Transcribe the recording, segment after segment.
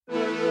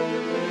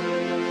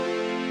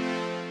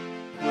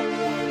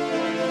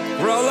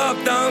Roll up,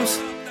 thumbs.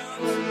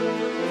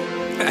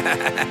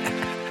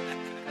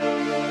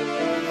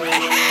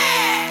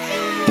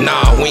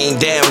 Nah, we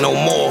ain't down no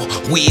more.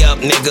 We up,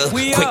 nigga.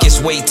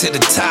 Quickest way to the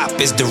top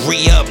is the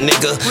re-up,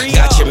 nigga.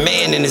 Got your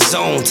man in the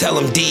zone, tell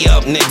him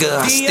D-up, nigga.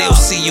 I still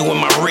see you in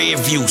my rear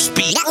view.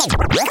 Speed.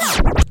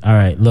 All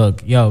right,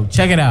 look, yo,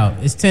 check it out.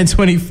 It's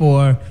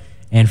 10:24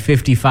 and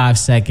 55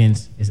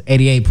 seconds. It's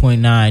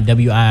 88.9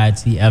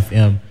 WIIT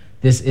FM.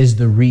 This is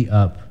the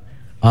re-up.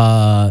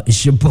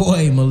 It's your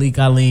boy Malik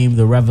Aleem,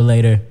 the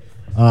Revelator.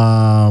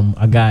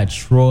 I got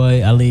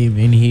Troy Aleem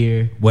in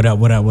here. What up?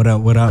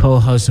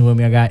 Co-hosting with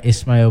me, I got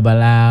Ismail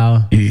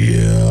Bilal.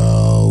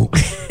 Yo.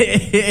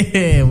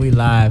 We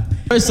live.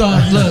 First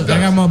off, look, I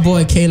got my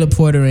boy Caleb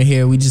Porter in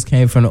here. We just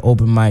came from the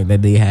open mic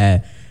that they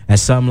had at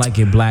Something Like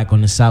It Black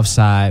on the South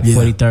Side,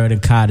 43rd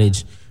and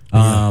Cottage.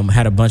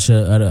 Had a bunch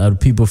of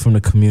people from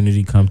the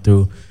community come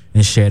through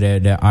and share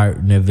their art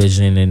and their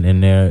vision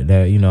and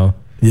their you know,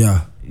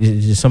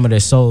 some of their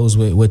souls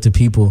with the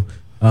people.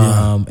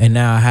 And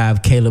now I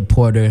have Caleb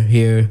Porter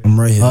here, I'm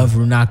right here. Of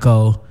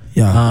Runako.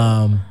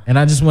 And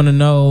I just want to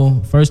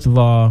know, first of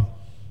all,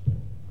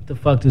 what the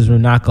fuck does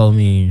Runako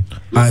mean?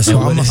 All right, so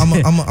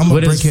I'm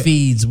what is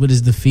feeds? What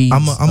is the feeds?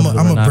 I'm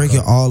gonna break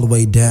it all the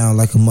way down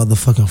like a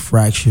motherfucking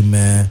fraction,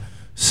 man.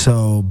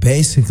 So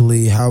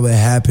basically, how it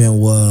happened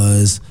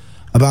was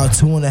about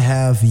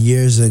 2.5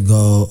 years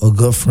ago, a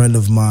good friend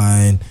of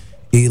mine,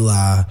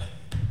 Eli,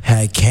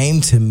 had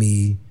came to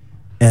me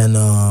and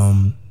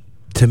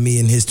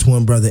his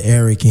twin brother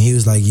Eric, and he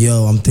was like,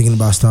 yo, I'm thinking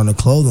about starting a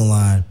clothing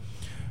line,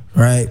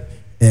 right?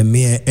 And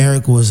me and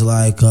Eric was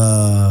like,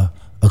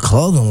 a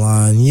clothing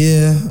line?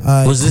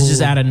 Yeah. Was this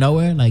just out of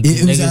nowhere? Like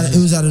it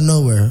was out of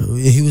nowhere.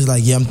 He was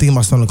like, yeah, I'm thinking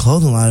about starting a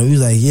clothing line. And we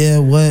was like, yeah,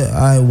 what? All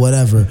right,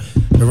 whatever.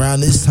 Around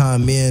this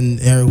time, me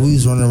and Eric, we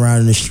was running around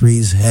in the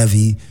streets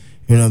heavy.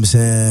 You know what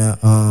I'm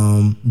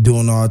saying?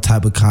 Doing all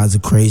type of kinds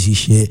of crazy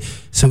shit.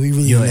 So we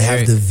really didn't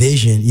have the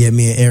vision. Yeah,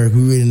 me and Eric,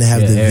 we really didn't have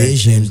the Eric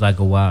vision. Seems like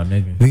a wild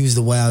nigga. We was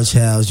the wild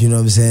child, you know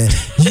what I'm saying?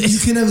 you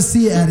can never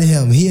see it out of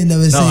him. He had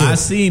never seen it. No, I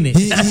seen it.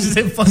 He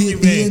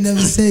had never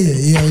say it,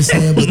 you know what I'm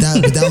saying? But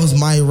that was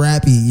my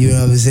rappy, you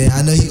know what I'm saying?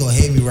 I know he gonna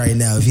hate me right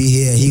now. If he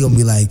here, he gonna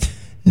be like,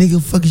 nigga,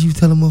 fuck is you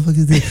telling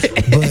motherfuckers this?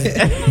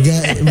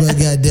 But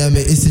goddamn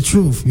it, it's the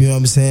truth, you know what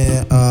I'm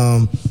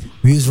saying?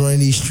 We was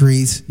running these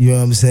streets, you know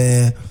what I'm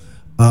saying?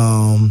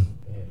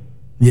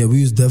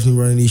 We was definitely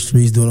running these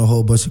streets, doing a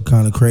whole bunch of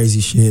kind of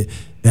crazy shit.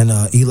 And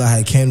Eli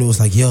had came to us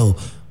like, yo,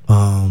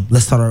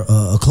 let's start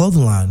a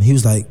clothing line. He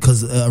was like,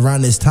 because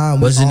around this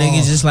time, was the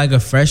nigga just like a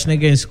fresh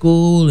nigga in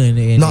school?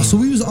 No, so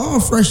we was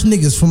all fresh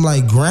niggas from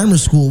like grammar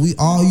school. We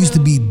all used to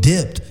be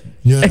dipped.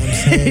 You know what I'm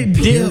saying?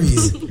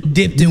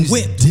 Dipped and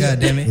whipped. God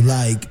damn it.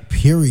 Like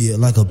period,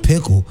 like a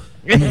pickle.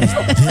 We was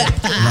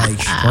dipped, like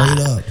straight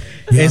up.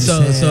 You know and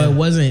so it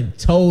wasn't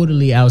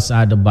totally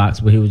outside the box,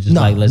 but he was just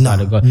like, let's not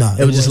go.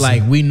 It was just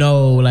like, we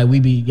know, like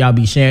y'all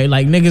be sharing,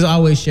 like niggas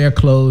always share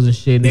clothes and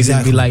shit.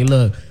 Niggas be like,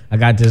 look, I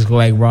got this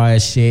like raw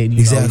ass shit.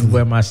 You know, you can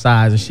wear my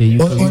size and shit. You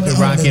can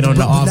rock it on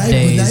the off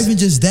days. But not even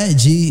just that,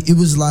 G. It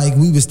was like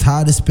we was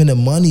tired of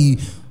spending money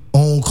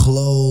on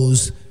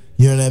clothes.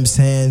 You know what I'm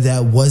saying?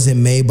 That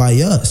wasn't made by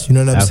us. You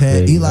know what I'm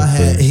saying? Eli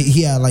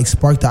had like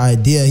sparked the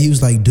idea. He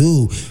was like,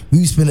 dude, we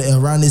was spending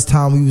around this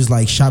time. We was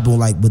like shopping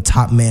like with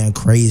Top Man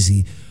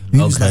Crazy. We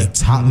was like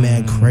Top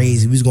Man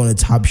Crazy. We was going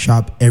to Top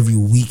Shop every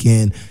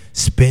weekend,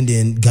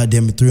 spending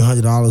goddamn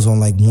 $300 on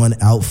like one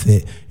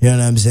outfit. You know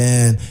what I'm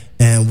saying?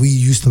 And we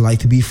used to like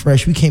to be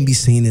fresh. We can't be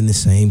seen in the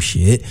same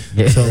shit.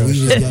 Yeah. So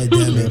we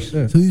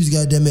was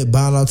goddamn it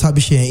buying all type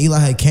of shit. And Eli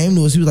had came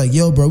to us. He was like,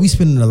 yo, bro, we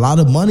spending a lot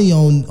of money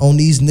on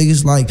these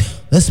niggas. Like,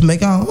 let's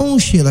make our own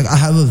shit. Like, I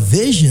have a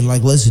vision.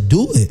 Like, let's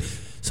do it.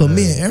 So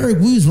me and Eric,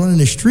 we was running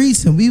the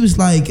streets and we was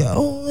like,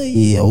 oh,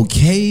 yeah,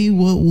 okay,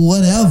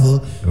 whatever.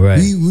 Right.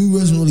 We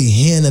wasn't really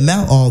hearing him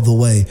out all the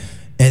way.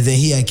 And then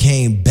he had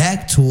came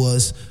back to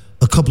us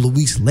a couple of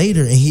weeks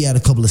later and he had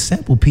a couple of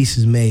sample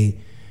pieces made.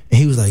 And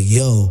he was like,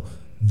 yo,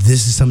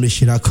 this is some of the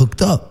shit I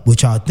cooked up.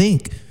 What y'all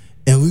think?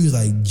 And we was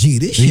like, gee,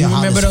 this shit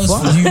hot as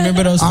fuck. Do you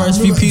remember those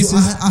first few pieces?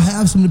 I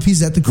have some of the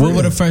pieces at the crib. What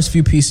were the first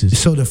few pieces?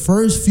 So the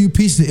first few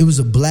pieces, it was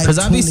a black Because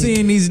I be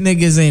seeing these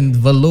niggas in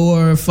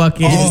velour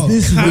fucking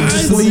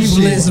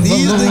sleeveless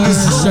velour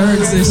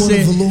shirts and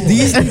shit.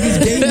 These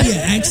niggas gave me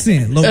an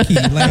accent, low key.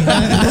 Like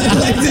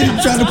they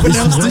trying to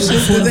pronounce the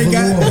shit that they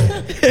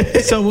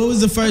got. So what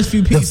was the first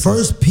few pieces? The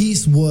first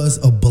piece was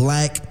a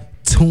black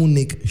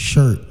tunic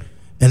shirt.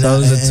 And so it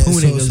was a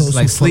tunic. So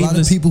like for a lot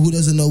of people who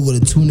doesn't know what a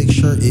tunic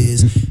shirt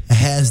is, it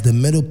has the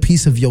middle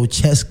piece of your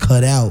chest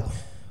cut out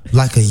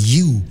like a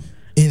U.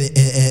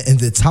 And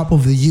the top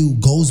of the U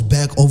goes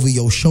back over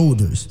your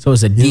shoulders. So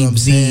it's a deep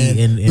V.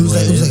 It was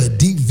like a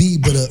deep V,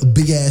 but a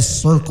big ass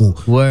circle.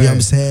 Word. You know what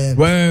I'm saying?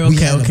 Word. We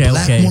had a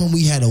black one,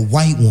 we had a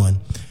white one.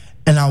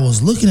 And I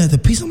was looking at the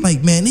piece, I'm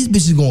like, man, these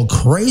bitches going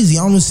crazy.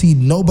 I don't see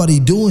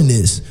nobody doing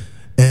this.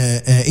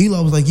 And Eli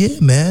was like, yeah,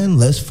 man,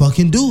 let's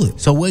fucking do it.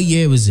 So what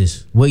year was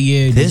this? What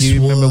year did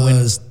you remember when?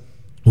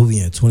 What we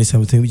in,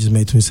 2017? We just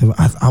made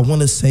 2017. I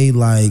want to say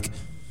like,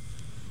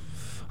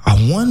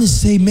 I want to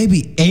say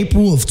maybe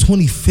April of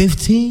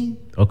 2015.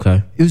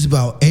 Okay. It was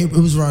about April.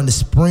 It was around the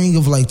spring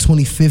of like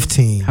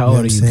 2015. How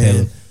old are you,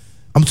 Caleb?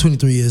 I'm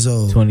 23 years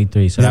old.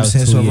 23. So you know that was 2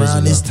 so years around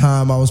ago. this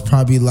time, I was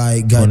probably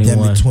like, goddamn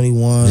it,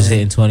 21. Just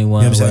hitting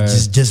 21. You know what I'm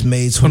saying? Just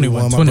made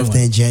 21. My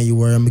birthday in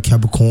January. I'm a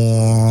Capricorn.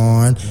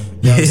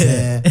 You know what I'm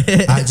saying?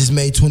 I just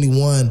made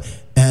 21.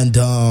 And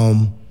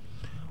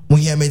when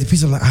he had made the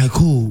piece, I'm like, all right,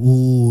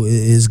 cool. Ooh,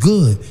 it's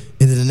good.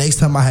 And then the next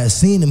time I had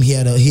seen him, he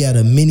had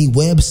a mini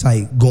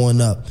website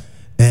going up.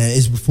 And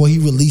it's before he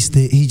released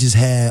it, he just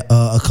had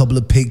a couple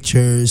of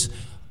pictures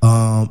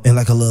and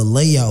like a little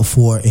layout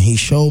for it. And he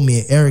showed me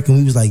and Eric, and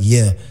we was like,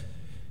 yeah,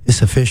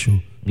 it's official,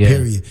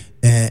 period.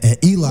 And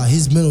Eli,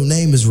 his middle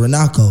name is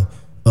Runako.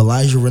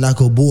 Elijah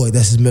Runako Boyd,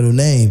 that's his middle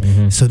name.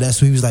 Mm-hmm. So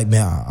that's what he was like,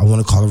 man, I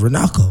want to call it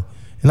Runako.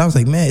 And I was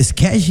like, man, it's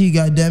catchy,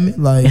 goddammit.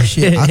 Like,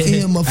 shit, I can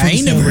hear motherfuckers saying Runako. I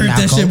ain't never heard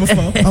that shit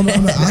before. I'm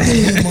like, I can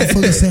hear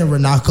motherfuckers saying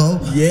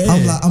Runako. Yeah.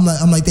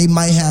 I'm like, they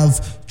might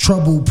have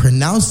trouble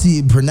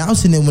pronouncing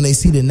it when they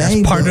see the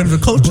name. That's part of the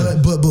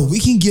culture. But we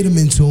can get them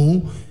in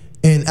tune.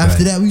 And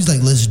after that, we was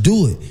like, let's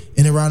do it.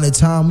 And around that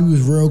time, we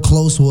was real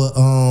close with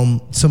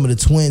some of the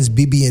twins,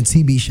 BB and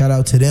TB. Shout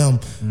out to them.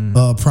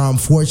 Prime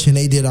Fortune,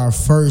 they did our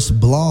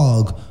first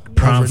blog.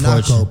 Prime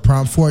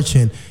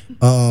Fortune.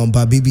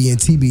 By BB and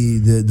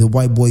TB, the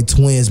white boy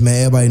twins,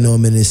 man. Everybody know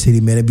them in this city,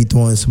 man. They be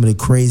throwing some of the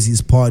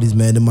craziest parties,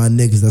 man. They're my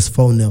niggas. That's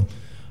for them.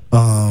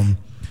 And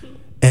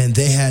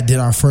they did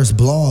our first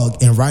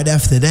blog, and right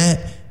after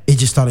that, it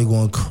just started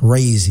going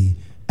crazy.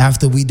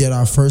 After we did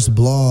our first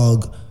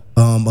blog,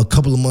 a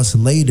couple of months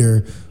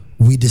later,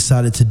 we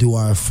decided to do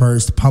our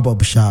first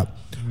pop-up shop.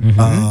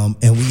 Mm-hmm.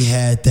 And we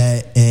had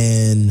that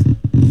in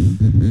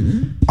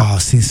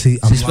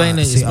explain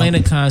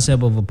the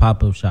concept of a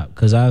pop-up shop,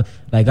 because I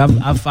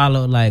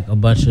followed like a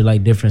bunch of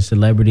like different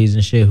celebrities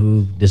and shit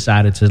who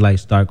decided to like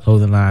start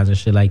clothing lines and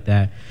shit like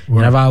that. Right.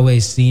 And I've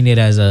always seen it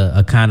as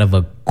a kind of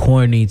a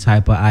corny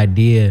type of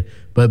idea,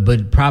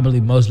 but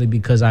probably mostly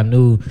because I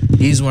knew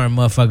these weren't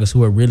motherfuckers who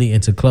were really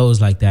into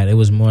clothes like that. It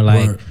was more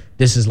like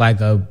this is like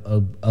a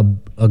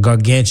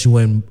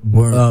gargantuan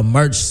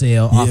merch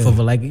sale off of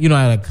at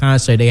a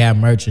concert they have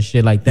merch and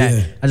shit like that.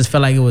 Yeah. I just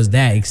felt like it was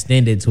that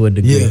extended to a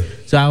degree. Yeah.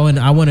 So I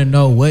want to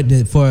know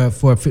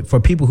for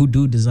people who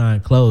do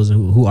design clothes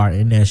who are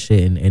in that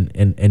shit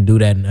and do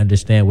that and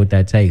understand what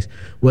that takes.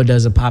 What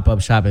does a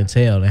pop-up shop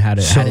entail, and how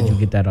did you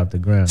get that off the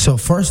ground? So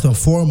first and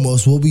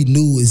foremost, what we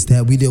knew is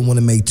that we didn't want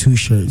to make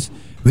T-shirts.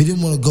 We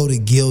didn't want to go to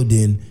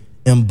Gildan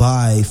and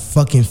buy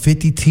fucking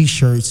 50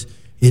 T-shirts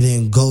and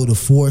then go to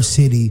Ford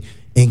City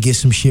and get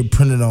some shit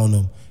printed on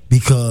them,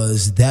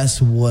 because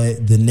that's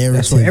what the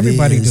narrative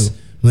is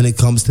when it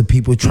comes to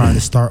people trying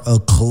to start a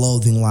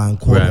clothing line,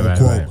 quote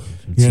unquote. Right.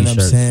 You know what I'm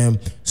saying?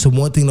 So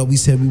one thing that we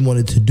said we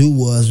wanted to do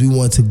was we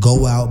wanted to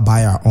go out,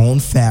 buy our own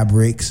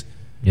fabrics.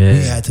 Yeah. We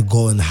had to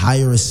go and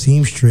hire a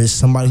seamstress,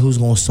 somebody who's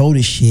going to sew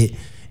this shit,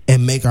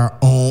 and make our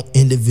own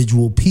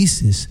individual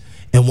pieces.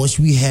 And once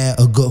we had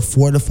a good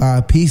 4 to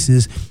 5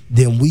 pieces,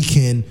 then we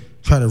can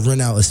try to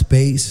rent out a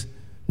space.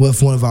 What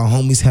if one of our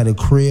homies had a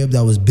crib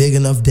that was big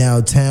enough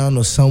downtown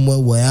or somewhere,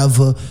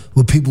 wherever,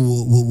 where people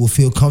will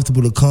feel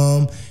comfortable to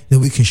come, then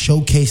we can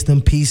showcase them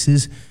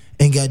pieces.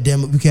 And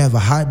goddamn it, we can have a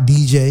hot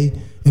DJ,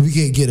 and we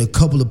can get a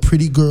couple of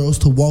pretty girls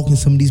to walk in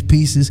some of these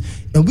pieces,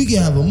 and we can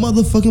have a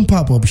motherfucking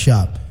pop-up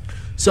shop.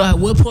 So at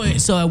what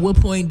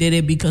point did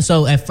it become?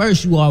 So at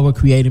first you all were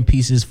creating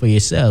pieces for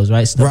yourselves,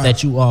 right? Stuff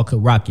that you all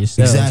could rock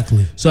yourselves.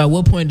 Exactly. So at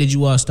what point did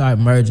you all start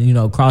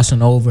merging,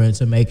 crossing over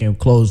into making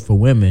clothes for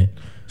women?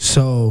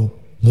 So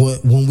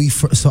when we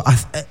first,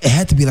 it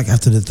had to be like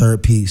after the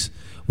third piece.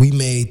 We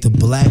made the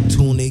black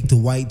tunic, the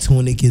white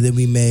tunic, and then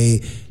we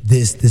made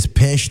this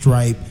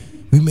pinstripe.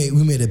 We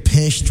made a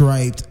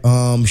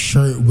pinstriped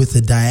shirt with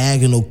a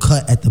diagonal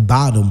cut at the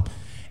bottom,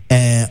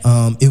 and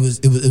it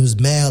was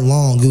mad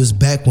long. It was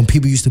back when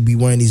people used to be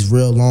wearing these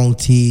real long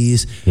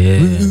tees.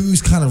 Yeah. We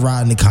was kind of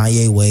riding the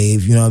Kanye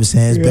wave, you know what I'm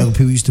saying? It's back when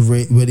people used to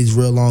wear these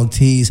real long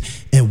tees,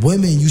 and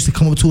women used to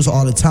come up to us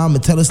all the time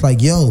and tell us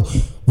like, "Yo,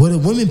 where the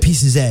women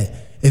pieces at?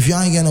 If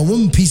y'all ain't got no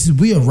women pieces,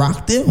 we'll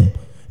rock them."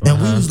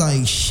 And we was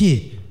like,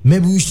 shit,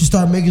 maybe we should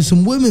start making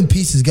some women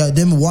pieces,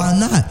 goddamn it, why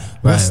not?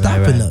 What's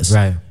stopping us?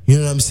 Right. You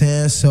know what I'm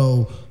saying?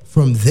 So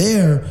from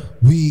there,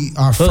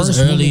 our first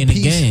early woman in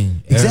piece, the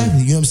game.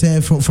 Exactly. You know what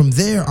I'm saying? From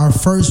there, our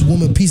first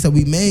woman piece that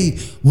we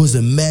made was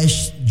a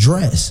mesh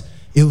dress.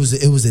 It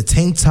was a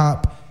tank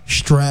top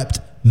strapped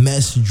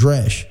mesh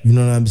dress. You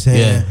know what I'm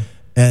saying? Yeah.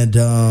 And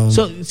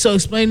so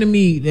explain to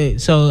me.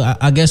 So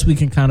I guess we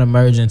can kind of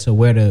merge into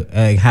where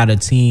how the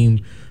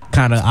team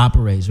kind of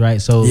operates,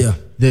 right? So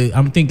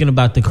I'm thinking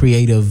about the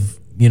creative,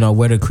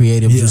 where the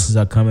creative juices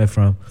are coming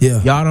from.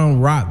 Yeah, y'all don't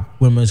rock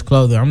women's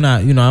clothing. I'm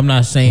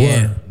not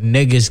saying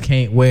niggas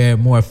can't wear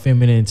more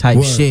feminine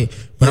type shit,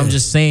 but I'm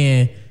just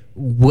saying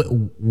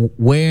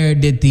where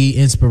did the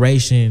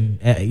inspiration,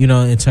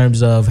 in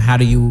terms of how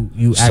do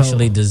you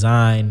actually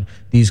design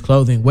these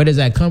clothing? Where does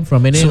that come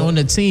from? And then on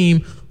the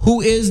team,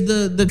 who is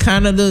the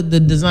kind of the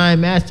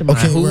design mastermind?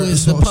 Okay, who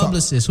is the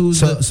publicist?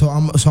 So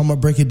I'm gonna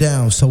break it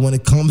down. So when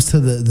it comes to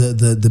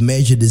the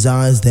major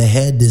designs, the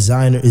head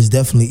designer is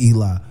definitely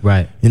Eli.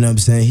 Right. You know what I'm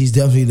saying? He's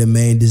definitely the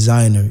main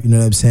designer. You know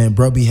what I'm saying?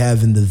 Bro be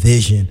having the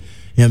vision.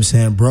 You know what I'm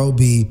saying? Bro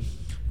be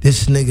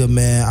this nigga,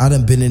 man. I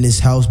done been in his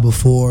house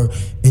before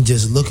and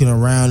just looking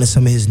around at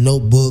some of his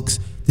notebooks.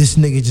 This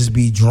nigga just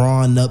be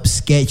drawing up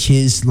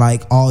sketches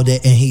like all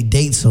that, and he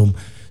dates them.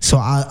 So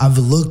I've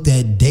looked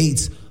at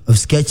dates of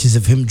sketches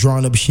of him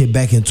drawing up shit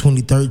back in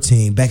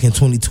 2013, back in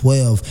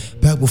 2012,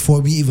 back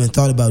before we even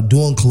thought about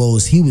doing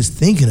clothes. He was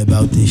thinking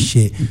about this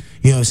shit. You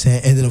know what I'm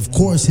saying? And then, of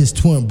course, his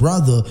twin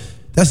brother,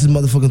 that's his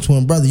motherfucking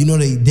twin brother. You know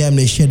they damn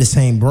near share the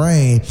same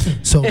brain.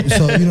 So you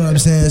know what I'm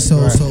saying?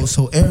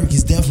 So Eric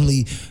is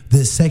definitely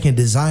the second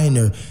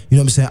designer. You know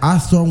what I'm saying? I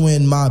throw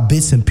in my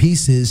bits and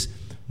pieces,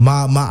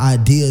 my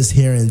ideas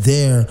here and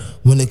there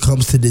when it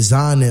comes to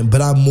designing,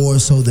 but I'm more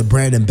so the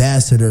brand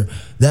ambassador.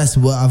 That's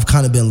what I've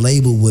kind of been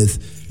labeled with.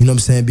 You know what I'm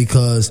saying?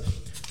 Because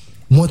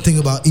one thing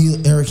about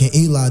Eric and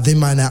Eli, they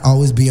might not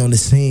always be on the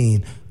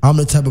scene. I'm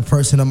the type of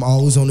person, I'm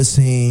always on the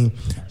scene.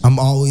 I'm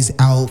always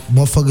out.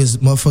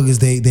 Motherfuckers,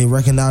 they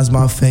recognize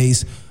my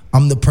face.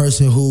 I'm the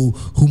person who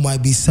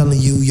might be selling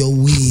you your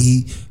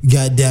weed,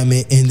 goddamn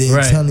it, and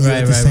then telling you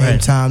at the same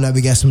time that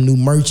we got some new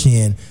merch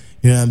in.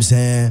 You know what I'm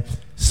saying?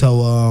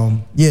 So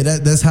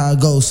that's how it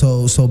goes.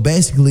 So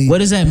basically, what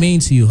does that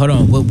mean to you? Hold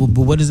on,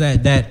 what is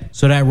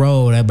that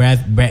role, that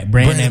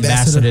brand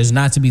ambassador is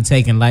not to be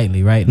taken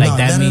lightly, right? Like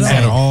that means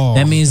at all.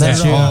 That means that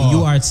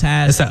you are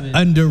tasked. It's an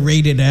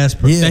underrated ass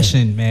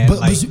profession, man. But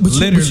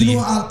literally, but you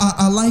know,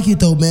 I like it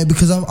though, man,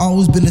 because I've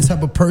always been the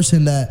type of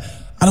person that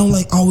I don't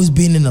like always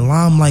being in the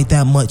limelight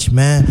that much,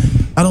 man.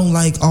 I don't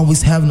like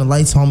always having the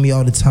lights on me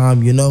all the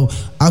time. You know,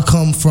 I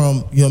come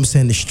from, you know what I'm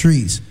saying, the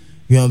streets.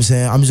 You know what I'm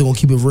saying? I'm just gonna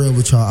keep it real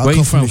with y'all. Where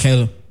you from,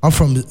 Caleb? I'm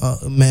from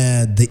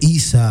the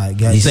east side,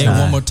 guys. Say it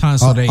one more time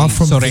so they I'm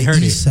from they heard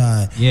east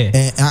side. Yeah.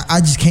 And I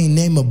just can't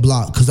name a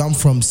block because I'm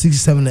from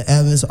 67 to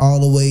Evans all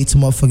the way to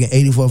motherfucking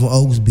 84 from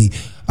Oaksby.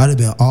 I'd have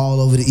been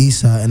all over the east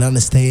side and I done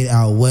stayed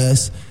out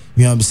west.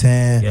 You know what I'm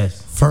saying?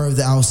 Yes.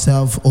 Further out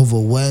south over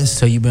west.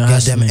 So you've been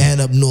hustling. And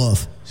up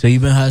north. So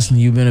you've been hustling.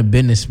 You've been a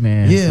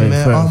businessman. Yeah,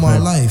 man, all my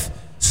life.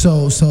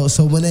 So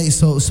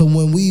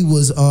when we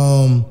was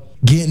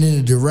getting in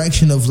the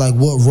direction of like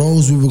what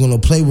roles we were gonna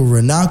play with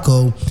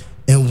Runako,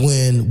 and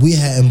when we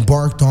had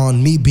embarked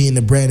on me being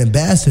the brand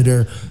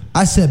ambassador,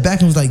 I sat back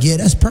and was like, yeah,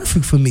 that's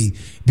perfect for me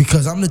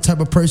because I'm the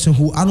type of person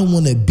who I don't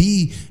want to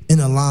be in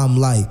a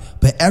limelight,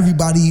 but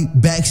everybody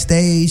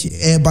backstage,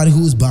 everybody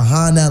who's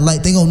behind that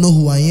light, they gonna know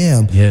who I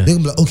am. Yeah. They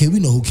gonna be like, okay,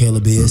 we know who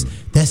Caleb is.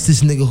 That's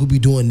this nigga who be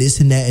doing this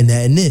and that and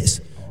that and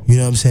this. You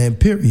know what I'm saying?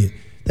 Period.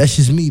 That's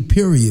just me.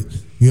 Period.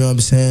 You know what I'm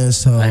saying?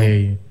 So I hear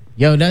you.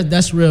 Yo,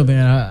 that's real,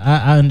 man.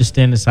 I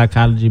understand the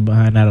psychology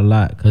behind that a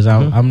lot because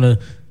I'm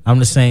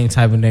the same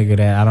type of nigga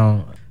that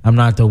I'm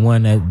not the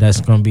one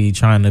that's gonna be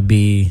trying to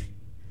be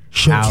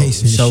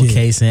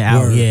showcasing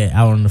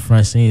out on the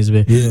front scenes.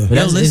 But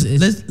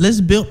let's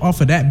build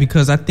off of that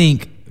because I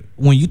think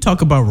when you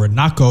talk about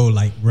Runako,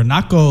 like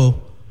Runako,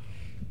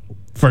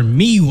 for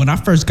me when I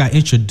first got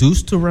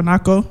introduced to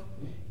Runako,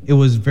 it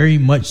was very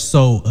much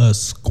so a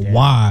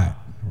squad.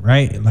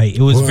 Right? Like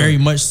it was very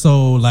much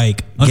so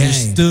like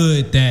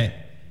understood that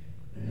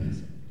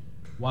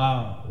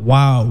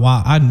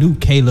while I knew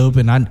Caleb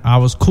and I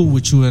was cool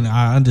with you and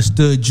I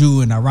understood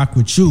you and I rock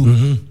with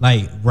you,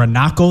 like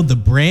Runako, the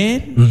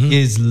brand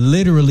is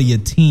literally a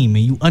team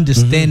and you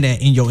understand that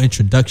in your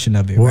introduction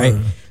of it, right?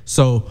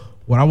 So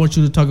what I want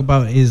you to talk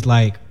about is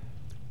like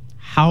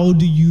how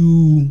do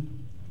you,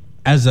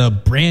 as a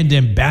brand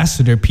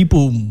ambassador,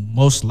 people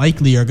most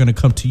likely are gonna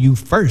come to you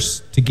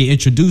first to get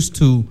introduced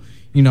to,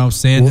 you know what I'm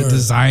saying, the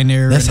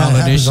designer. That's and all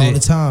how of it this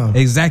happens shit. all the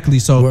time. Exactly.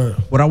 So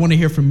what I want to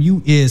hear from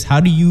you is how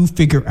do you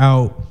figure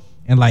out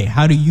and like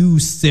how do you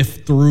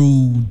sift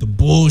through the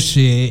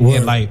bullshit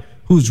and like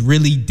who's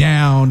really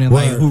down and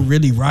like who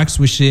really rocks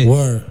with shit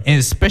and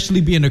especially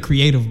being a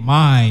creative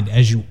mind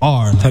as you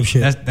are. Like, type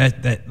shit.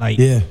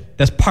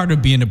 That's part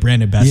of being a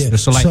brand ambassador.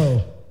 So like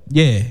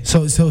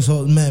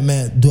So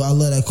man, do I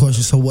love that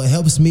question. So what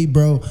helps me,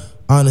 bro,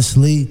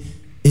 honestly,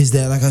 is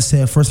that like I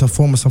said, first and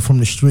foremost, I'm from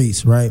the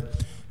streets, right?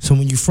 So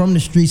when you're from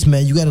the streets,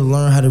 man, you got to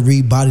learn how to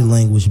read body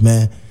language,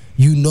 man.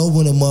 You know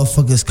when a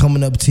motherfucker's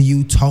coming up to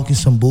you talking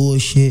some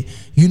bullshit.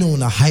 You know when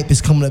the hype is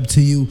coming up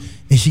to you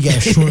and she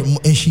got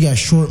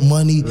short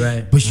money,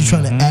 but she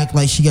trying to act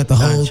like she got the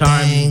whole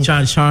thing.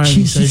 Trying to charm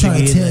you. She's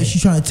trying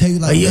to tell you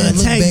like, man,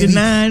 look,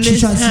 baby. She's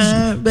trying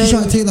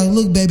to tell you like,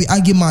 look, baby, I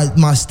get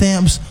my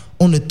stamps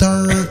on the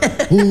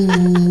third.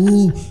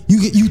 Ooh,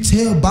 you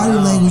tell body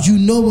language. You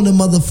know when the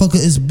motherfucker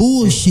is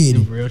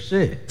bullshitting. Real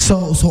shit.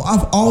 So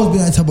I've always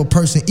been that type of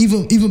person.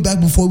 Even back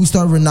before we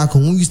started Runako,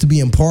 when we used to be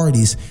in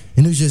parties,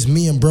 and it was just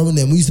me and bro and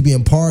them. We used to be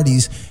in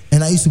parties,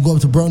 and I used to go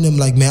up to bro and them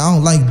like, man, I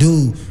don't like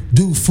dude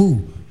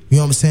fool. You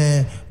know what I'm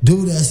saying?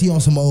 Dude that's he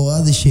on some old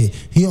other shit.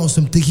 He on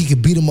some think he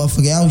could beat a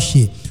motherfucker out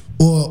shit.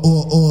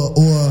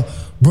 Or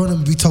brother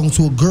be talking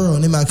to a girl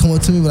and they might come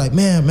up to me and be like,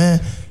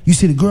 man, you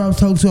see the girl I was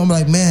talking to? I'm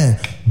like, man,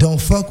 don't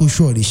fuck with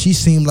shorty. She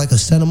seemed like a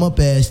set 'em up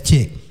ass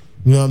chick.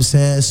 You know what I'm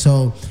saying?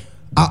 So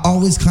I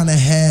always kind of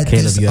had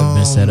Caleb, this you ever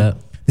been set up?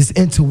 This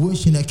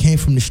intuition that came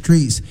from the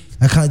streets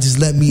that kind of just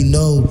let me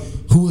know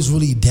who was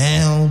really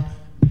down,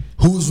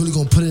 who was really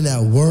gonna put in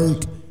that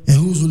work, and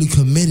who was really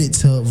committed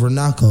to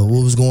Runako,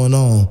 what was going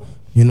on,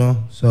 you know?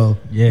 So,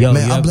 yeah,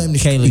 man, I blame the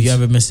Caleb, streets. you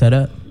ever been set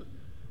up?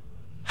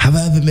 Have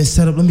I ever been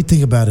set up? Let me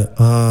think about it.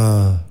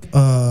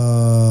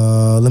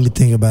 Let me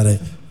think about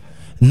it.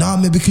 Nah,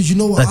 man, because you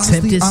know what?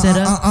 Attempted set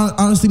up?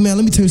 Honestly, man,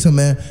 let me tell you something,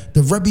 man.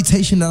 The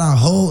reputation that I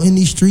hold in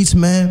these streets,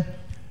 man,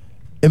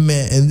 and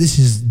this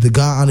is the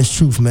God honest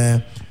truth,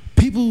 man.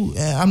 People,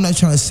 I'm not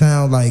trying to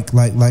sound like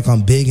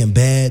I'm big and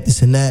bad,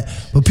 this and that,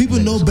 but people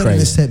know better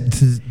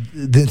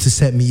than to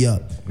set me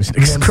up.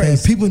 It's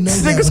crazy. People know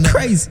that.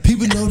 Crazy.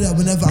 People know that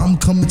whenever I'm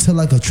coming to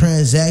like a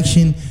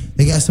transaction,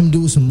 they got something to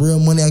do with some real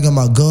money. I got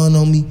my gun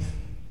on me.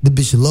 The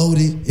bitch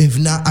loaded. If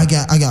not, I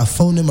got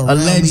phone them around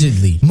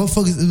allegedly. me.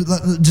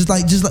 Motherfuckers, just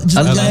like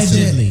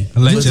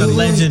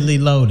allegedly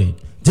loaded.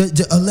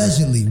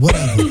 Allegedly,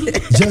 whatever.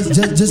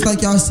 just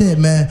like y'all said,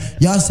 man.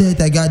 Y'all said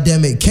that,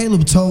 goddamn it.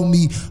 Caleb told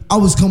me I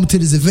was coming to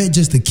this event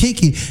just to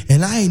kick it,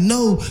 and I ain't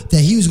know that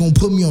he was gonna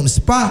put me on the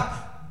spot.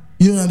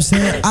 You know what I'm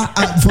saying?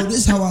 For this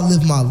is how I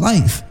live my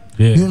life.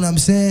 Yeah. You know what I'm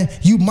saying?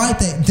 You might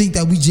think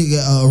that we just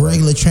got a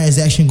regular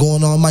transaction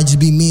going on. It might just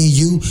be me and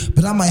you,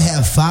 but I might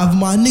have 5 of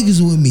my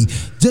niggas with me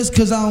just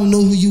because I don't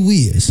know who you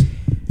is.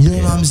 You know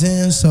what I'm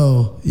saying?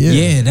 So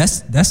yeah,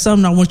 that's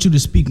something I want you to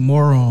speak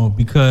more on,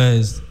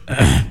 because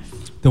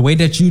the way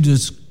that you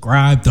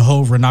described the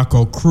whole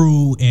Runako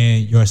crew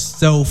and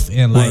yourself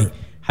and like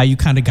how you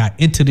kind of got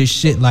into this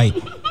shit, like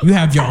you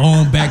have your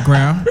own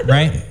background,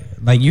 right?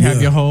 Like you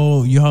have your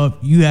whole, you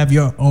have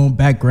your own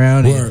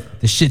background and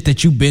the shit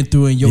that you've been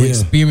through and your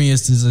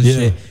experiences and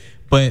shit.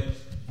 But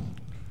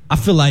I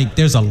feel like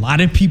there's a lot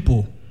of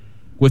people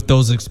with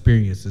those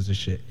experiences and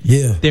shit.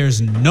 Yeah. There's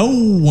no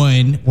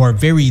one or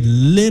very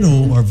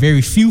little or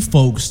very few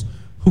folks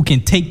who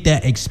can take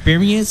that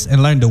experience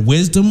and learn the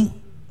wisdom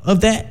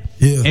of that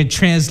and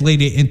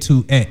translate it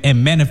into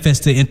and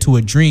manifest it into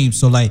a dream.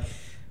 So like,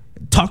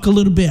 talk a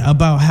little bit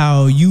about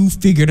how you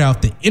figured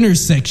out the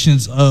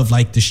intersections of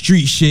like the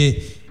street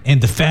shit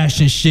and the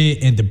fashion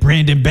shit and the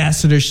brand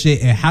ambassador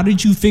shit, and how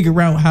did you figure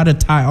out how to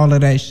tie all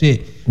of that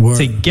shit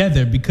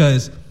together?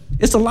 Because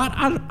it's a lot.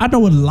 I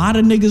know a lot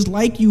of niggas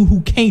like you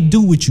who can't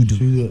do what you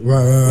do.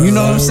 Right. You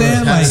know what I'm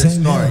saying?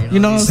 Like, you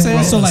know what I'm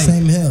saying? So like,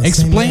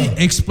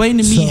 explain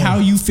to me how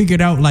you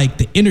figured out like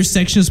the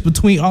intersections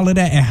between all of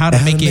that and how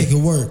to make it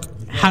work.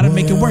 How to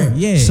make it work,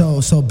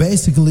 So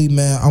basically,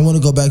 man, I want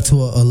to go back to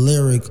a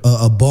lyric,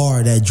 a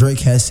bar that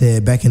Drake has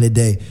said back in the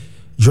day.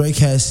 Drake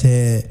has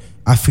said,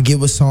 I forget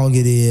what song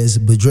it is,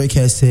 but Drake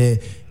has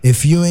said,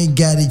 if you ain't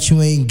got it,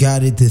 you ain't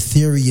got it. The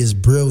theory is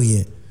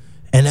brilliant.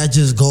 And that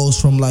just goes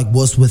from like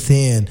what's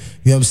within.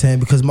 You know what I'm saying?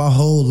 Because my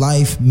whole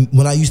life,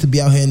 when I used to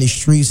be out here in the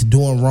streets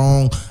doing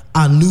wrong,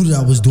 I knew that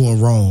I was doing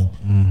wrong.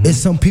 Mm-hmm.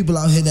 There's some people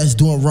out here that's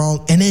doing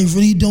wrong and they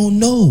really don't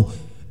know.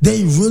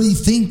 They really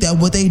think that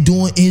what they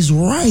doing is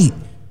right.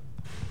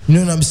 You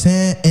know what I'm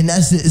saying? And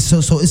that's it.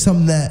 So it's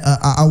something that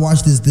I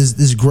watched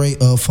this great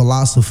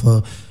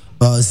philosopher.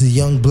 It's a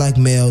young black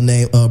male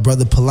named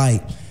Brother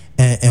Polite.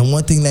 And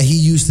one thing that he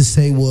used to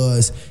say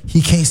was,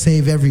 he can't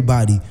save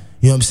everybody. You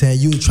know what I'm saying?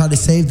 You would try to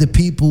save the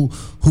people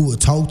who will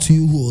talk to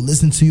you, who will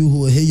listen to you,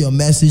 who will hear your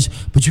message,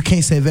 but you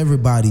can't save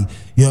everybody. You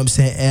know what I'm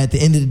saying? At the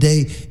end of the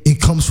day,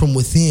 it comes from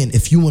within.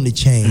 If you want to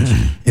change,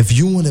 if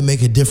you want to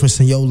make a difference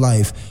in your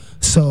life.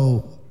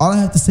 So all I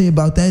have to say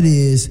about that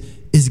is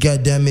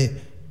goddamn it,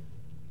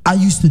 I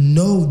used to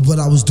know what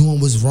I was doing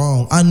was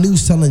wrong. I knew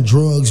selling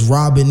drugs,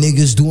 robbing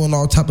niggas, doing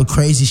all type of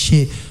crazy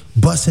shit,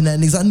 busting at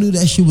niggas. I knew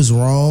that shit was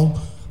wrong,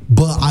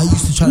 but I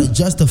used to try to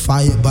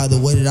justify it by the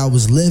way that I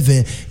was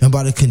living and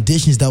by the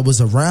conditions that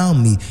was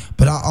around me.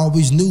 But I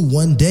always knew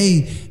one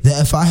day that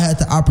if I had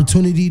the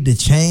opportunity to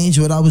change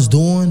what I was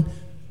doing,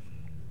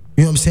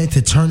 you know what I'm saying,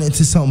 to turn it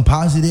into something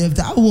positive,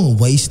 that I wouldn't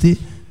waste it.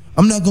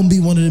 I'm not gonna be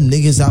one of them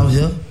niggas out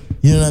here.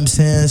 You know what I'm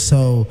saying?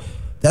 So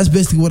that's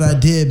basically what I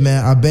did,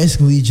 man. I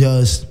basically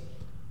just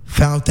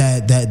found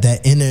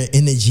that inner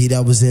energy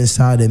that was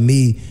inside of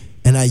me,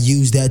 and I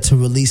used that to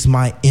release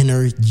my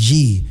inner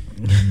G.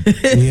 You know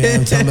what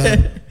I'm talking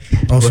about?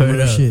 On some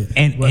real shit.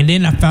 And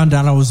then I found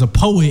out I was a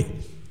poet,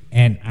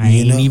 and I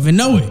ain't even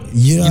know it.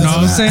 You know what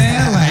I'm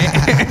saying?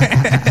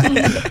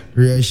 Like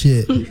real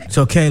shit.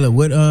 So Caleb,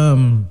 what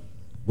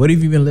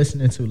have you been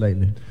listening to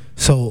lately?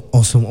 So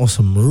on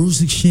some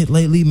music shit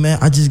lately, man,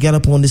 I just got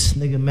up on this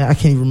nigga, man. I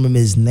can't even remember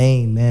his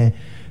name, man.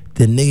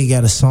 The nigga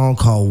got a song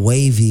called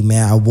Wavy,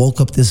 man. I woke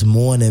up this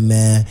morning,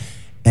 man,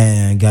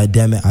 and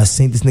goddamn it, I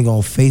seen this nigga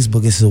on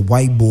Facebook. It's a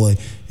white boy,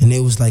 and it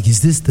was like,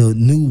 is this the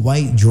new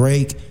white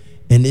Drake?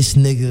 And this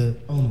nigga,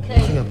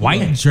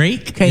 White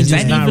Drake? Can't Is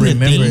just that not even a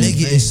remember thing? it.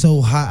 nigga is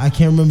so hot. I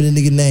can't remember the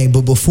nigga name.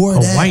 But before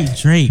that, White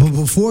Drake. But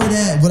before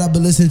that, what I've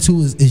been listening to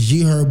is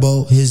G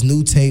Herbo, his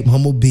new tape,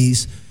 Humble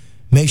Beast.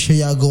 Make sure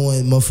y'all go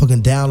and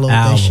motherfucking download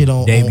that shit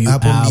on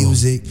Apple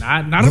Music.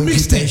 Not a Go get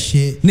that mixtape.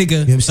 shit. Nigga, You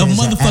know what I'm saying? a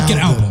It's an motherfucking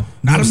album.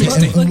 Not a You know what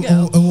I'm saying?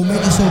 mixtape. And what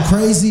make it so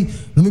crazy,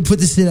 let me put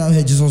this shit out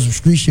here just on some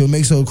street shit. What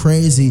makes it so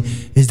crazy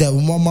is that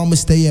when my mama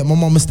stay on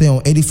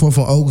 84th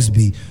on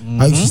Oglesby.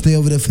 I used to stay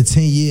over there for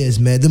 10 years,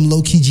 man. Them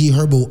low-key G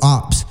Herbo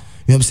ops.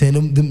 You know what I'm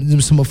saying?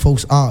 Them some of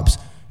folks ops.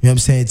 You know what I'm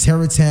saying?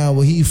 Terrortown,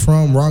 where he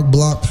from, Rock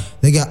Block,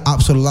 they got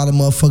ops with a lot of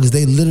motherfuckers.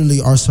 They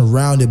literally are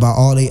surrounded by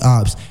all they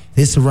ops.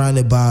 They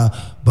surrounded by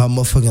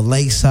motherfucking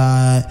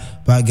Lakeside,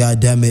 by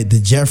goddammit the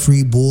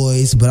Jeffrey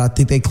boys, but I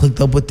think they clicked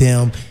up with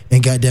them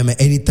and goddammit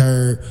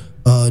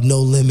 83rd, No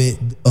Limit,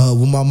 where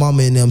my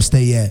mama and them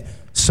stay at.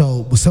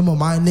 So with some of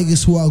my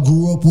niggas who I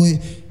grew up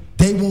with,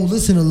 they won't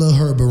listen to Lil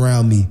Herb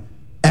around me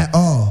at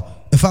all.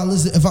 If I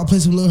play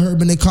some Lil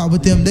Herb and they call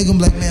with them, they gonna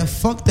be like, man,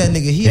 fuck that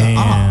nigga. He a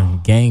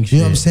op. Gang shit. You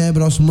know what I'm saying?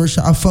 But on some real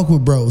shit, I fuck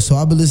with bro. So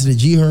I been listening to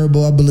G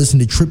Herbo, I been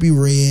listening to Trippie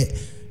Redd.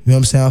 You know what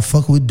I'm saying? I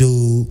fuck with dude.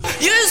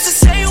 You used to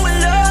say you in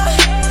love,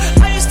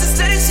 I used to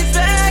say this shit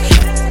back,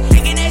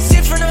 thinking that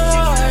shit from the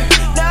heart.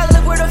 Now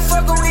look where the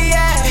fuck are we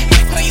at?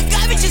 Girl, you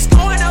got me just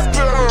going up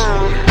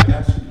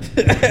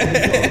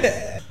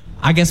there.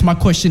 I guess my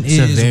question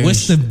is,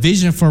 what's the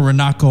vision for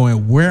Runako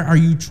and where are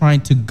you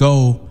trying to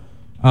go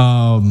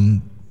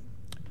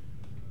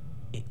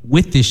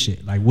with this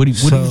shit? Like, what are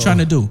you trying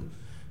to do?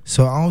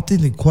 So I don't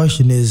think the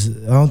question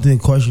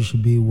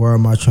should be where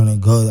am I trying to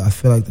go. I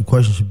feel like the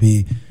question should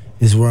be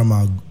is where am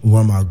I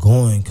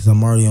going, because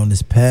I'm already on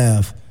this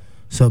path.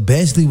 So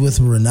basically with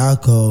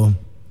Runako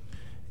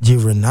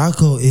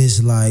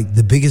is like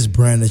the biggest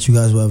brand that you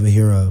guys will ever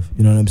hear of.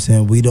 You know what I'm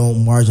saying? We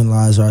don't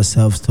marginalize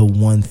ourselves to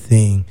one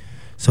thing.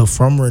 So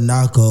from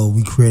Runako,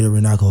 we created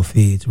Runako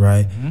Feeds,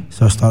 right? Mm-hmm.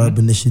 So our startup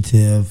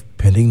initiative,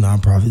 pending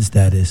nonprofit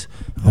status.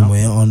 I'm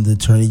waiting on the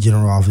Attorney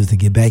General office to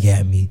get back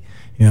at me.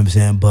 You know what I'm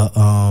saying? But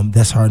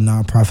that's our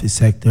nonprofit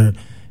sector.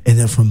 And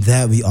then from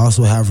that, we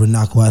also have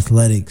Runako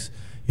Athletics.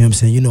 You know what I'm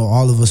saying? You know,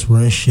 all of us were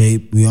in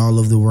shape. We all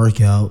love to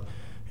work out. You know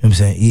what I'm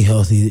saying? Eat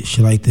healthy,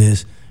 shit like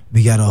this.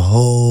 We got a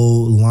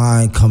whole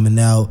line coming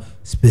out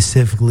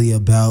specifically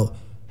about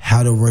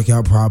how to work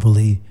out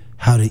properly,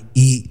 how to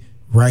eat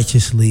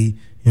righteously,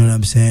 you know what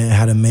I'm saying,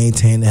 how to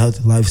maintain a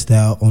healthy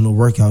lifestyle on the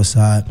workout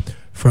side.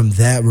 From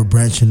that, we're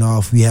branching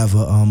off. We have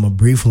a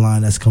brief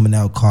line that's coming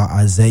out called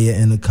Isaiah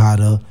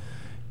Nakata.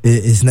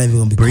 It's not even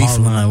gonna be brief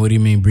called line. What do you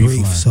mean brief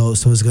line? So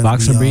it's gonna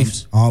boxer be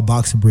briefs, all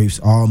boxer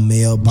briefs, all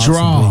male boxer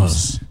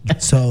draws.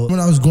 briefs. So when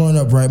I was growing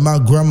up, right, my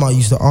grandma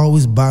used to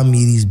always buy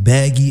me these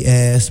baggy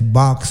ass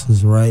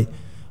boxers, right.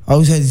 I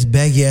always had these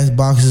baggy ass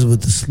boxers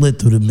with the slit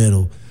through the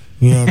middle.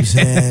 You know what I'm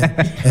saying?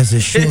 As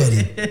a shorty. You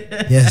know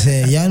what I'm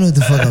saying? Y'all know what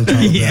the fuck I'm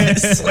talking about.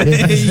 Yes.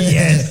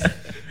 Yes.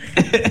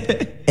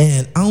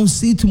 And I don't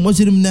see too much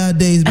of them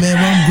nowadays, man.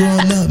 When I'm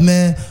growing up,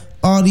 man,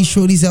 all these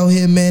shorties out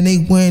here, man, they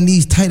wearing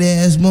these tight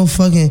ass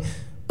motherfucking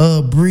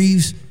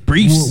briefs.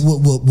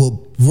 With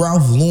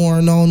Ralph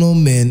Lauren on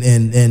them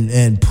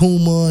and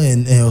Puma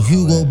and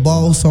Hugo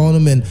Boss on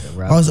them and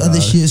all this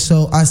other shit.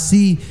 So I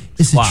see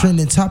it's a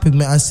trending topic,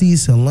 man. I see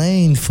it's a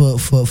lane for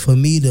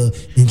me to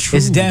intrude.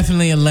 It's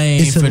definitely a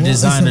lane for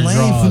designer draws. It's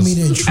a lane for me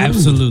to intrude.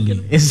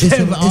 Absolutely. It's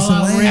a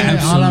lane.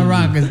 All I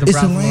rock is the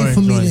It's a lane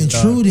for me to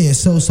intrude in.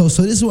 So this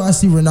is where I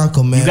see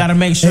Runako, man. You got to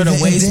make sure the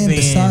waistband. And then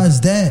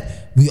besides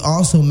that, we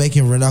also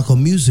making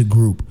Runako Music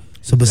Group.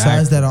 So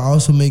besides that, I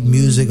also make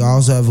music. I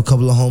also have a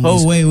couple of homies.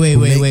 Oh,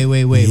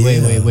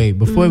 wait.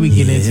 Before we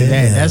get into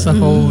that, that's a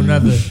whole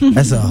nother.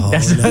 That's a whole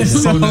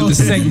nother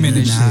segment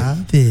and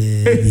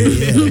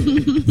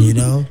shit. You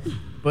know?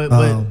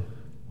 But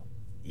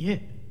yeah.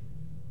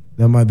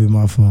 That might be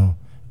my phone.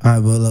 All right,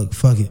 but look,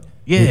 fuck it.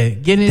 Yeah,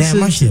 get into damn,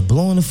 my shit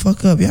blowing the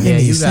fuck up. Y'all ain't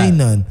even say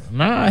nothing.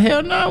 Nah,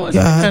 hell no. I want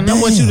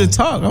you to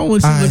talk. I don't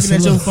want you looking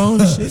at your phone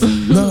and shit.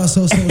 No.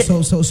 So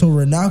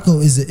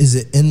Runako is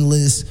an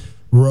endless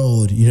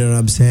road. You know what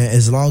I'm saying?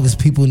 As long as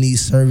people need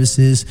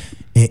services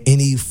in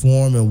any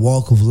form and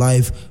walk of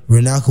life,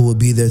 Runako will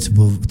be there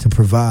to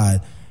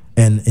provide,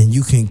 and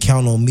you can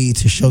count on me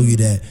to show you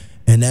that.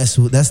 And that's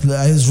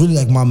really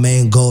like my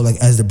main goal, like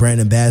as the brand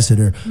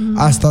ambassador. Mm-hmm.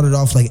 I started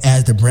off like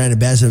as the brand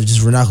ambassador of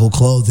just Runako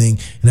clothing,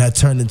 and I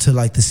turned into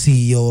like the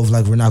CEO of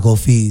like Runako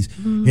Feeds.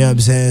 Mm-hmm. You know what I'm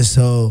saying?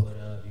 So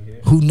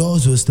who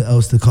knows what's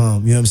else to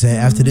come? You know what I'm saying?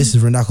 Mm-hmm. After this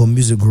is Runako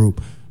Music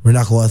Group,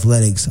 Runako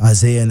Athletics,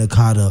 Isaiah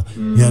Nakata.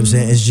 You know what I'm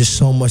saying? It's just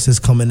so much that's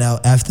coming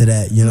out after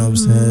that. You know what I'm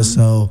saying?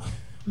 So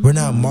we're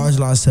not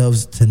marginalizing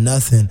ourselves to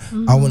nothing.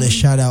 I want to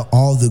shout out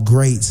all the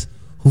greats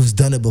who's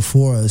done it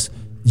before us.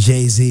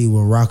 Jay-Z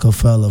with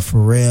Rockefeller,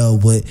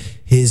 Pharrell with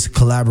his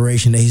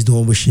collaboration that he's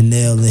doing with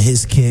Chanel and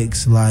his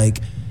kicks, like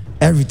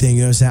everything.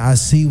 You know what I'm saying? I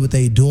see what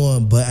they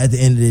doing, but at the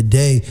end of the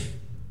day,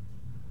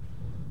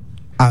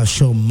 I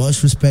show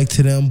much respect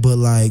to them, but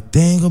like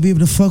they ain't gonna be able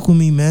to fuck with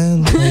me,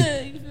 man. Like,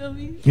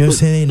 You know what I'm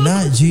saying? They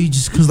not, G,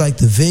 just cause like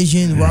the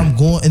vision where I'm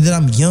going, and then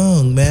I'm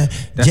young, man.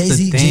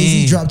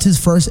 Jay-Z dropped his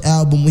first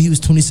album when he was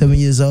 27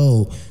 years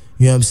old.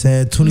 You know what I'm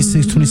saying?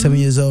 26, 27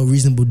 years old.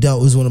 Reasonable Doubt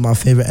was one of my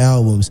favorite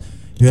albums.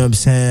 You know what I'm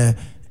saying?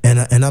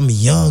 And I'm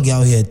young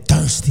out here,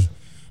 thirsty.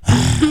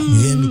 You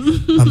hear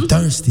me? I'm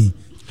thirsty.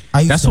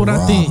 That's what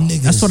I think.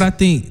 Niggas. That's what I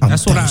think.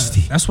 That's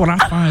what I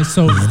find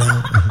so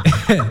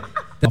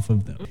off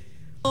of them.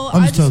 Well,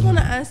 I just want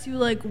to ask you,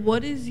 like,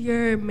 what is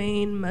your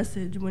main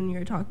message when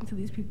you're talking to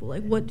these people?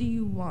 Like, what do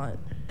you want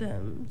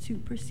them to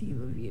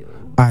perceive of you?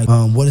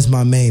 What is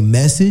my main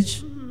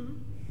message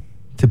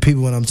to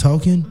people when I'm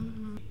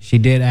talking? She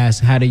did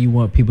ask, how do you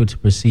want people to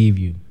perceive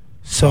you?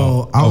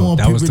 So I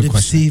want people to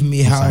perceive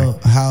me however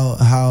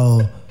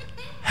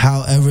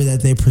that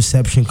their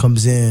perception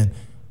comes in.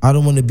 I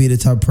don't want to be the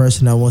type of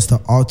person that wants to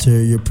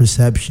alter your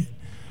perception,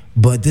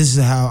 but this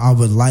is how I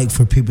would like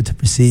for people to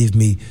perceive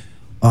me.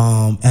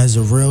 As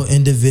a real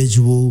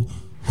individual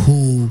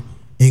who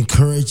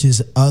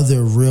encourages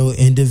other real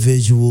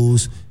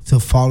individuals to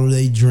follow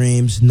their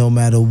dreams no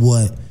matter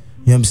what. You know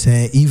what I'm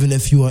saying? Even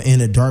if you are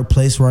in a dark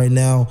place right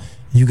now,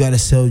 you gotta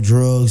sell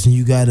drugs and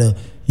you gotta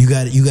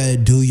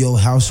do your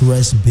house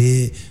arrest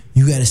bid.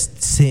 You gotta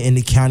sit in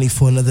the county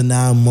for another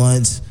 9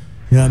 months.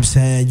 You know what I'm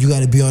saying? You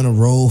gotta be on the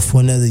road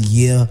for another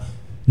year.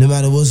 No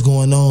matter what's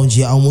going on,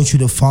 G, I want you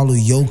to follow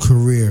your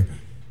career.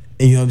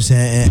 You know what I'm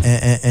saying?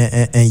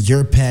 And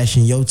your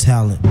passion, your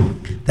talent.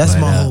 That's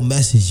my whole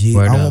message, G.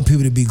 I want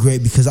people to be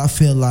great because I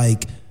feel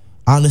like,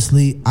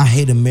 honestly, I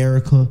hate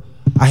America.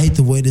 I hate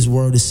the way this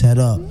world is set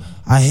up.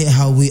 I hate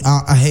how we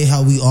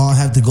all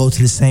have to go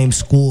to the same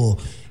school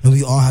and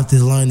we all have to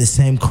learn the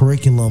same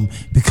curriculum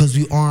because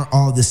we aren't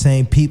all the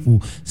same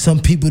people. Some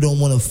people don't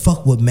want to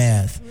fuck with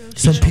math.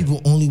 Some people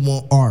only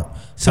want art.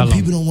 Some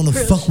people don't want to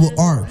fuck with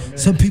art.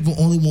 Some people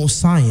only want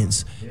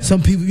science.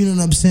 Some people, you know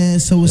what I'm saying?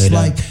 So it's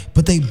like,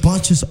 but they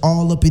bunch us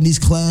all up in these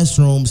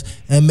classrooms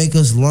and make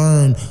us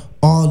learn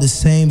all the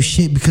same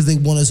shit because they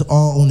want us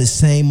all on the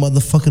same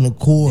motherfucking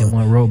accord. They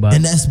want robots.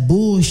 And that's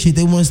bullshit.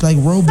 They want us like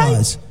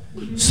robots.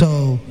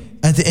 So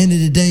at the end of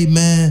the day,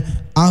 man,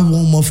 I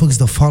want motherfuckers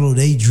to follow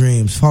their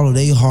dreams, follow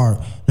their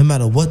heart, no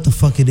matter what the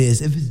fuck it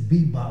is. If it's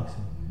beatboxing,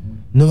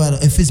 no matter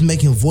if it's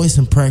making voice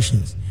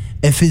impressions,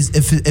 if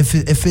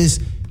it's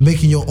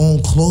making your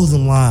own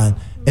clothing line,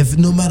 if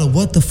no matter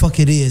what the fuck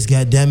it is,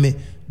 goddammit,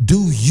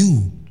 do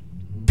you.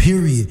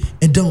 Period.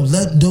 And don't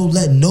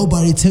let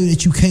nobody tell you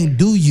that you can't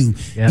do you.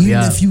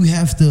 Even if you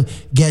have to,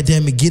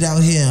 goddammit, get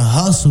out here and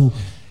hustle,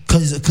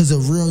 cause a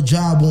real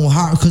job won't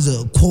hire, cause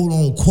a quote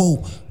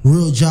unquote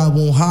real job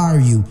won't hire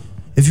you.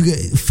 If you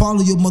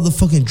follow your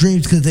motherfucking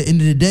dreams, cause at the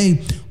end of the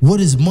day, what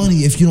is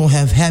money if you don't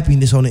have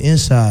happiness on the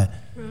inside?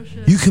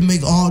 You can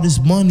make all this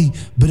money,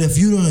 but if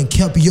you don't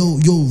kept your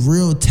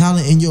real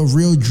talent and your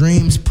real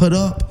dreams put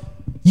up,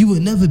 you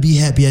would never be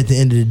happy at the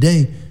end of the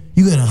day.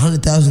 You got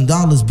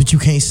 $100,000, but you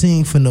can't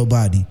sing for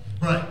nobody.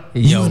 Right.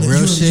 You in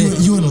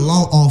a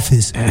law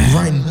office,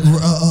 writing,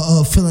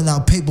 filling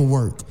out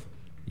paperwork.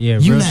 Yeah,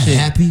 you're real not shit.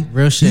 happy.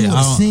 Real shit. You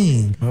want to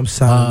sing. I'm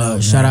signing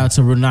out. Shout out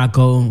to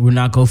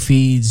Runako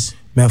feeds.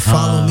 Man,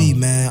 follow me,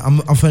 man.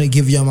 I'm finna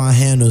give y'all my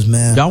handles,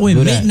 man. Y'all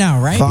in Mint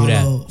now, right?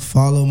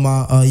 Follow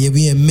my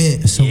we in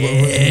Mint. So we're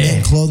in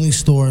Mint clothing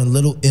store in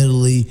Little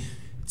Italy,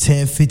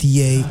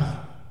 1058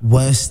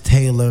 West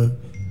Taylor.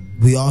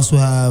 We also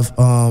have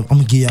I'm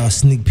gonna give y'all a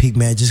sneak peek,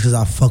 man, just cause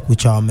I fuck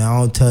with y'all, man. I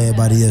don't tell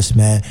everybody this,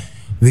 man.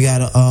 We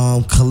got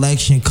a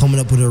collection coming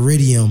up with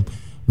Iridium.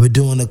 We're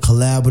doing a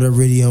collab with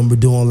Iridium. We're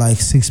doing like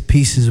 6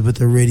 pieces with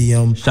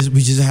Iridium.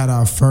 We just had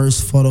our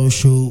first photo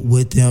shoot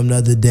with them the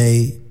other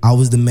day. I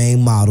was the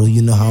main model.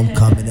 You know how I'm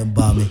coming and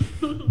bumming.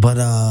 But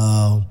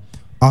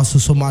also,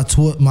 so my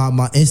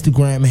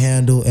Instagram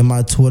handle and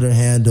my Twitter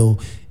handle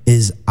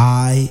is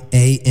I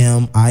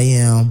am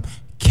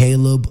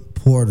Caleb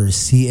Porter,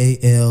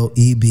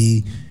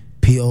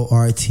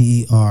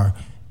 CalebPorter.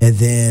 And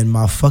then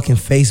my fucking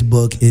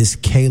Facebook is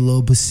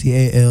Caleb,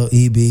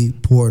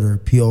 Caleb Porter,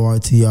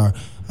 Portr.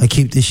 I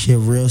keep this shit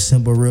real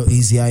simple, real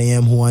easy. I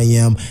am who I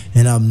am,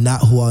 and I'm not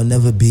who I'll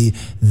never be.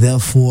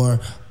 Therefore,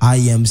 I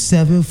am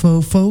 7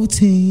 for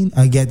 14.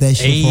 I got that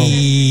shit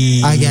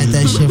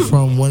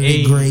from one of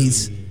the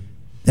greats.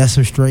 That's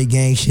some straight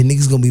gang shit.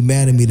 Niggas gonna be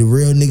mad at me. The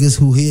real niggas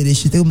who hear this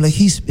shit, they gonna be like,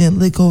 he spent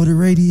lick over the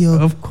radio.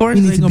 Of course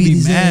they gonna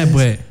be mad,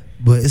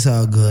 but it's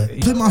all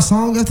good. Play my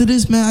song after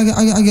this, man.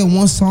 I got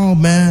one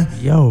song, man.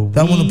 Yo,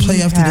 that I want to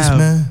play after this,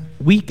 man.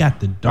 We got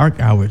the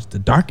dark hours. The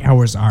dark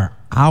hours are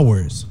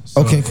ours.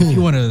 So okay, cool. If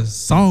you want a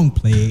song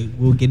played,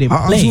 we'll get it played.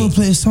 I just want to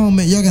play a song,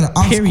 man. Y'all got an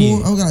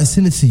aux cord? I gotta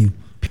send it to you.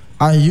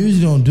 I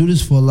usually don't do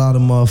this for a lot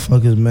of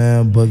motherfuckers,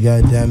 man. But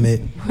goddamn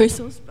it, we're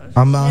so special.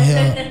 I'm out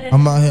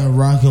here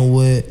rocking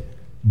with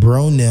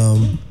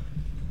Bro-Nem.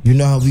 You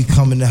know how we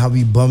coming, how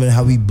we bumming,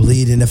 how we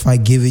bleeding. If I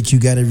give it, you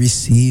gotta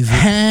receive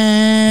it.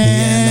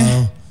 Yeah,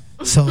 no.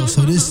 So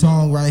this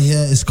song right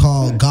here is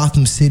called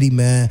Gotham City,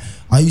 man.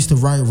 I used to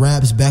write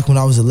raps back when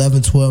I was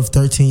 11, 12,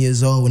 13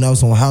 years old when I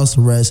was on house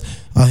arrest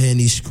out here in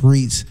these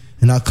streets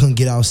and I couldn't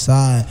get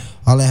outside.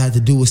 All I had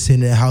to do was sit in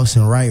the house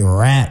and write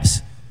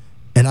raps.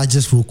 and I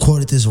just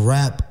recorded this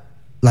rap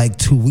like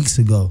 2 weeks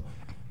ago.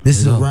 This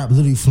is a rap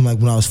literally from like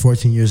when I was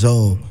 14 years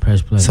old.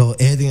 Press play. So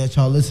everything that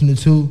y'all listening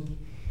to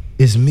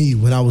is me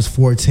when I was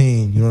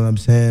 14. You know what I'm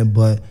saying?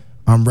 But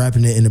I'm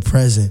rapping it in the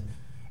present.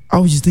 I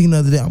was just thinking the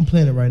other day. I'm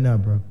playing it right now,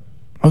 bro.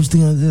 I was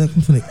thinking the other day, like,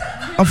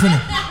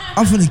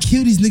 I'm finna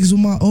kill these niggas with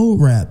my old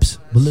raps.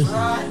 But listen.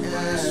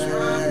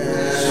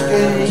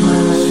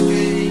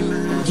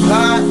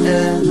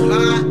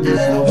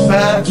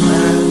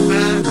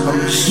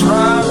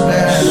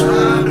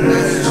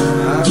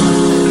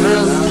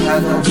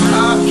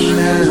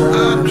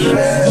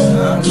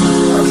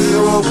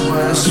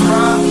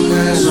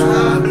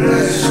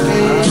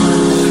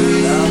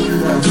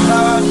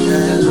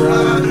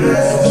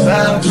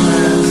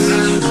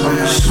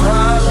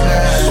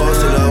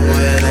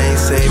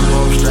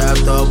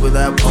 With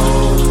that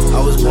pole,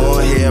 I was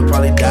born here,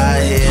 probably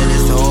die here.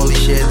 This the only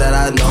shit that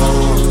I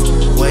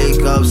know.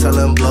 Wake up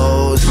selling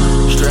blows,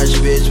 stretch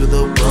bitch with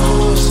the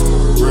bros.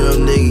 Real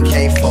nigga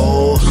can't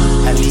fold.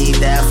 I need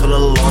that for the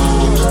loan.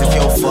 If you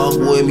don't fuck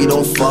with me,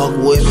 don't fuck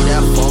with me.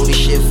 That phony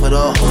shit for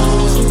the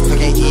hoes. If I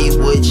can't eat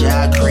with ya,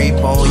 I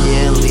creep on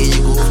ya and leave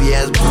your goofy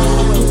ass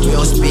bone. We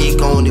don't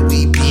speak on it,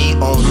 we be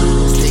on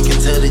it. Sticking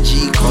to the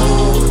G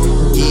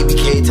code.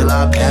 EBK till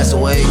I pass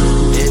away.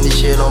 Did this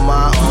shit on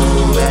my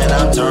own, man.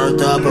 I'm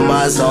turned up in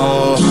my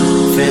zone.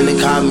 Finna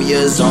call me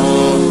a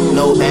zone.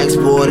 No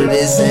exported,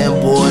 it's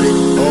imported.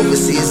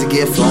 Overseas to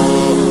get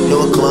flown.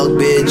 No club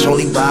bitch,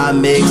 only buy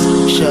mix.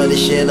 Shut this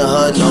shit in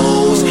her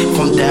nose. If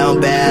I'm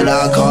down bad,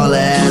 I'll call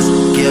ass.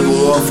 Give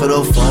her one for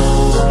the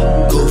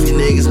phone. Goofy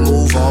niggas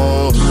move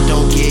on.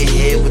 Don't get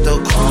hit with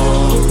the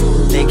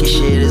chrome. Thinking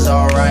shit is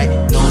alright.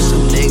 Know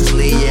some niggas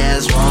leave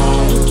ass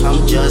wrong.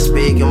 I'm just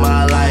speaking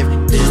my life.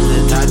 This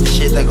the type of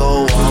shit that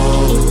go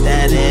on.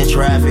 That in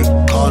traffic,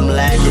 call them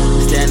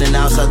lacking. Standing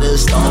outside the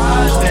store.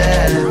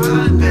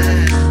 Ride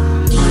back.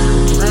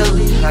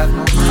 Really have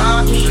no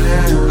option.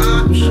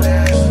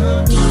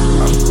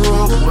 I grew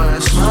up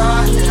West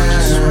Riding.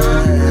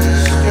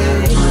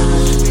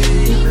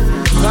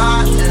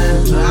 Back. I'm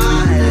just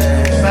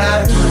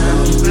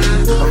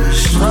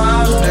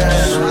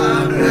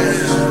riding.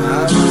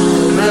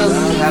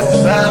 Really have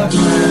balance.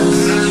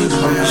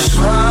 I'm just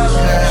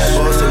riding.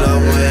 Posted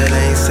up where it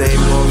ain't safe,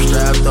 no, I'm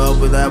strapped up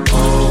with that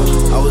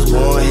pole. I was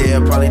born here,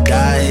 probably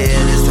die here.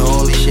 This the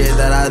only shit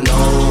that I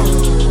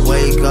know.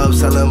 Wake up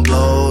selling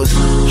blows,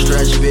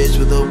 stretch bitch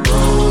with the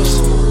bros.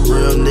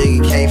 Real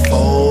nigga can't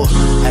fold.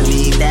 I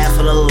need that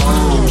for the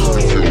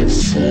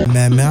loan.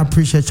 Man, I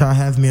appreciate y'all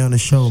having me on the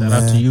show, man.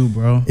 Shout out to you,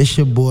 bro. It's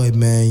your boy,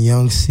 man,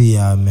 Young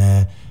C.I.,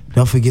 man.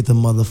 Don't forget the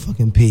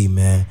motherfucking P,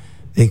 man.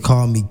 They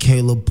call me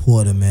Caleb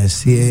Porter, man.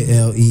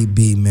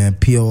 C-A-L-E-B, man.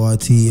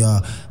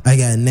 P-O-R-T-E-R. I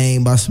got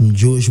named by some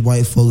Jewish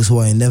white folks who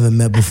I ain't never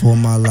met before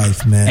in my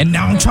life, man. And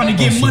now I'm trying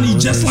to get money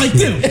just like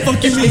them.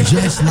 Fucking me.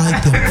 Just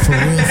like them, for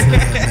real,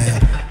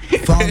 man.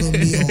 Follow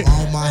me on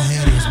all my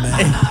handles,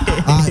 man.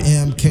 I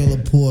am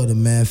Caleb Porter,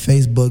 man.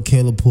 Facebook,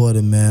 Caleb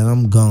Porter, man.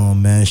 I'm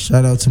gone, man.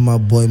 Shout out to my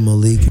boy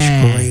Malik.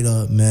 Straight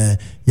up, man.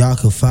 Y'all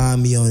can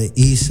find me on the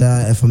east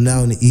side. If I'm not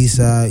on the east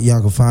side, y'all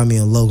can find me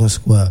in Logan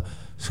Square.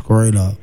 Straight up.